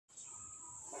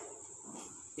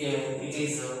Here it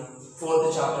is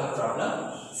fourth chapter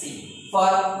problem. See, for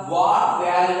what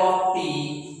value of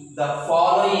t the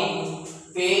following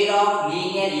pair of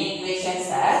linear equations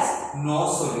has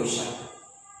no solution.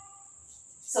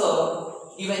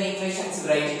 So given equations,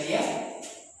 write it here.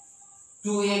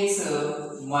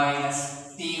 2x minus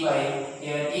ty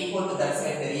here equal to that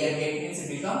side, the real gate means it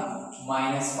become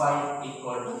minus 5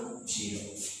 equal to 0.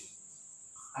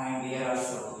 And here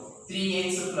also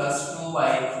 3x plus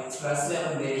 2y plus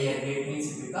 11, the real gate means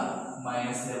it become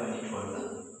minus 11 equal to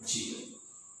 0.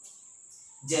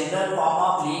 General form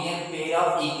of linear pair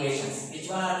of equations. Which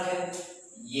one are there?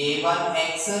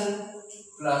 a1x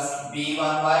plus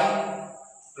b1y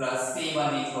plus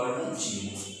c1 equal to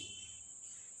 0.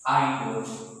 And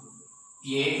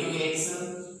a2x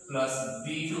plus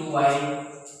b2y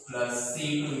plus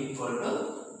c2 equal to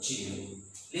 0.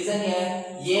 Listen here,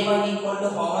 a1 equal to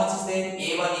how much is there?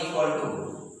 a1 equal to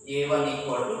 2.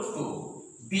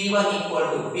 b1 equal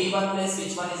to b1 plus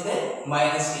which one is there?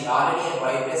 Minus t. Already here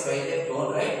y plus y there,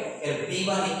 don't write. Here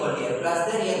b1 equal to here plus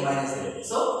there, here minus there.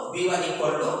 So b1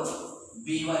 equal to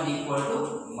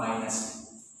minus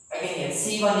t. Again here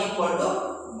c1 equal to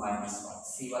minus 1.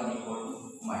 c1 equal to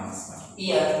minus 1.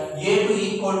 Here a2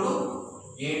 equal to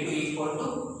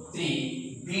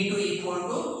 3, b2 equal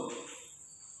to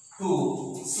 2,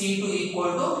 c2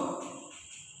 equal to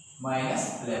minus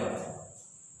 11.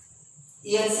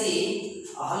 Here see,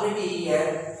 already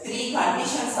here 3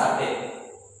 conditions are there.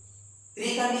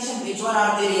 3 conditions, which one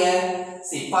are there here?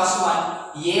 See, first one,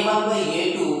 a1 by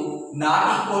a2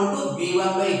 not equal to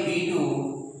b1 by b2.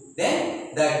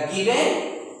 Then the given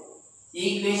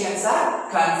equations are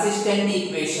consistent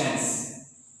equations.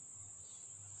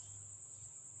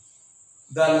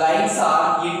 The lines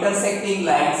are intersecting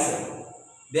lines.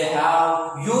 They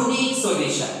have unique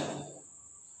solution.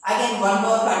 Again, one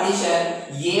more condition,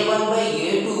 a1 by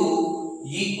a2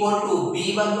 equal to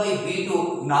b1 by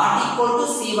b2 not equal to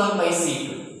c1 by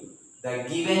c2. The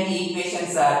given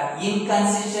equations are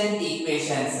inconsistent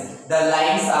equations. The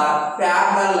lines are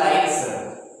parallel lines.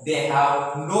 They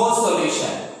have no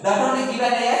solution. That only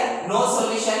given here, no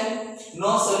solution.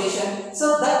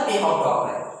 So that we have to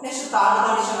apply. Next, third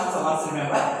condition also once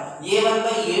remember, a1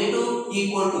 by a2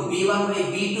 equal to b1 by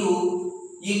b2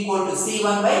 equal to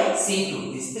c1 by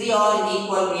c2. These three are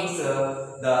equal means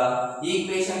the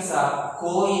equations are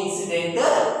coincident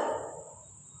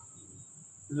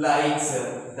lines.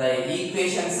 The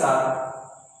equations are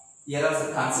here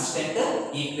also consistent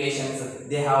equations.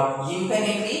 They have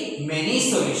infinitely many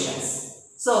solutions.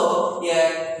 So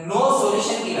here no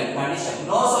solution given condition.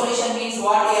 No solution means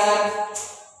what here?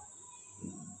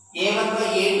 a1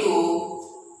 by a2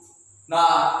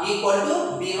 not equal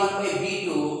to b1 by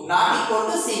b2 not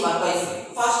equal to c1 by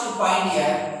c2. First you find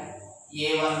here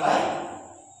a1 by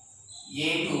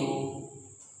a2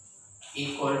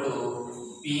 equal to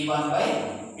b1 by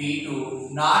b2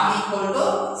 not equal to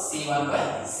c1 by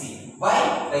c2.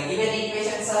 Why? The given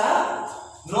equations are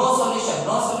no solution.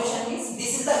 No solution means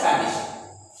this is the condition.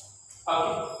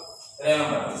 Okay,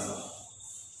 remember this one.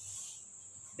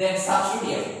 Then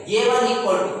substitute here a1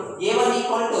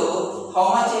 equal to how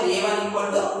much here? a1 equal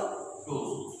to 2,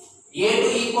 a2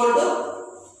 equal to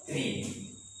 3,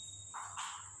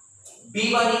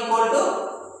 b1 equal to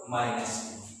minus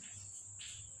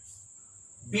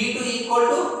 2, b2 equal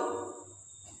to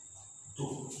 2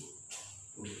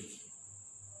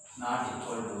 not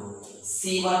equal to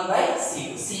c1 by c2.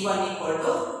 c1 equal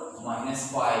to minus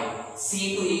 5,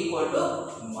 c2 equal to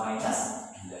minus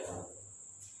 11.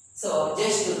 So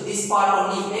just this part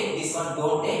only take, this one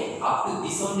don't take. Up to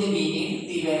this only we need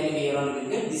t value here only will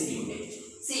get, this you take.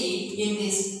 See, in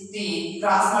this t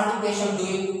cross multiplication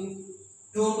doing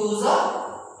 2 2s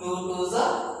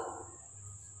are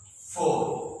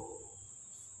 4.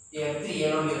 Here 3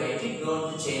 here only write it,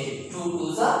 don't change it. 2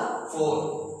 2s are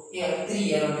 4. Here 3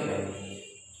 here only write it.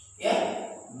 Here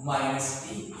minus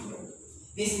t.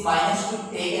 This minus 2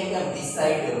 taken from this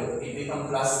side, it become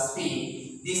plus t.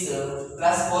 This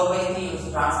plus 4 by 3 you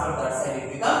transfer that side, it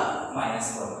become minus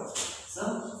 4 by 3. So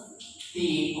t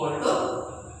equal to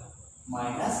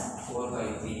minus 4 by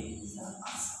 3 is the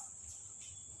answer.